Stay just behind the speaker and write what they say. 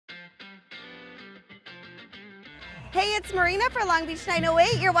Hey, it's Marina for Long Beach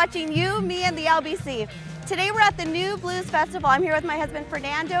 908. You're watching You, Me, and the LBC. Today we're at the New Blues Festival. I'm here with my husband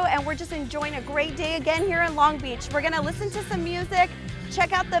Fernando, and we're just enjoying a great day again here in Long Beach. We're gonna listen to some music,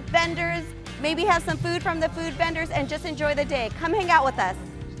 check out the vendors, maybe have some food from the food vendors, and just enjoy the day. Come hang out with us.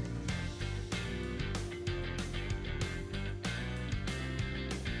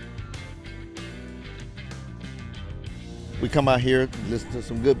 We come out here, listen to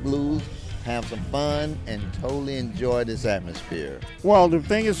some good blues, have some fun, and totally enjoy this atmosphere. Well, the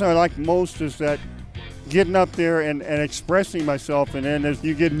thing is I like most is that getting up there and expressing myself, and then as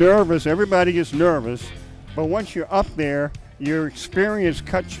you get nervous, everybody gets nervous, but once you're up there, your experience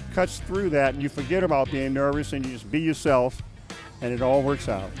cuts through that, and you forget about being nervous, and you just be yourself, and it all works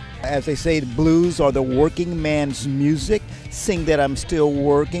out. As they say, the blues are the working man's music. Seeing that I'm still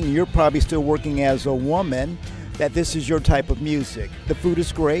working, you're probably still working as a woman, that this is your type of music. The food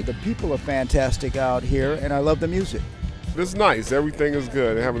is great, the people are fantastic out here, and I love the music. It's nice, everything is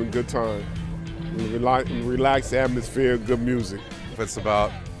good, they're having a good time. Relaxed atmosphere, good music. It's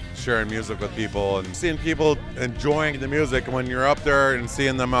about sharing music with people and seeing people enjoying the music. When you're up there and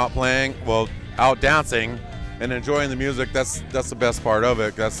seeing them out playing, well, out dancing and enjoying the music, that's the best part of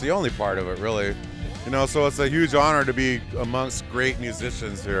it. That's the only part of it, really. You know, so it's a huge honor to be amongst great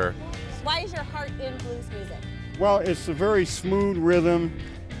musicians here. Why is your heart in blues music? Well, it's a very smooth rhythm,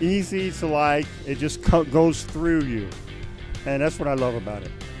 easy to like, it just goes through you, and that's what I love about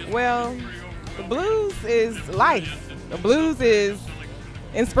it. Well, the blues is life. The blues is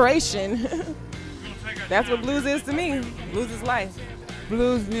inspiration. That's what blues is to me. Blues is life.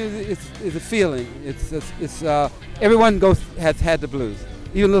 Blues music is a feeling. It's everyone has had the blues.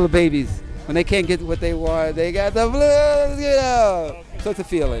 Even little babies, when they can't get what they want, they got the blues, you know. So it's a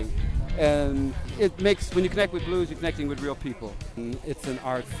feeling. And it makes, when you connect with blues, you're connecting with real people. It's an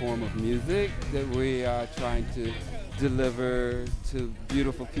art form of music that we are trying to deliver to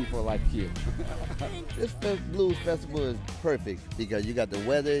beautiful people like you. This blues festival is perfect because you got the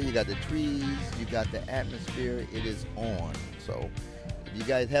weather, you got the trees, you got the atmosphere, it is on. So if you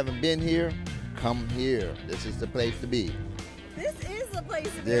guys haven't been here, come here. This is the place to be. This is the place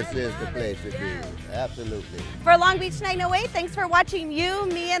to be. This is the place to be. Absolutely. For Long Beach 908, thanks for watching You,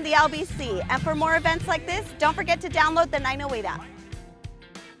 Me, and the LBC. And for more events like this, don't forget to download the 908 app.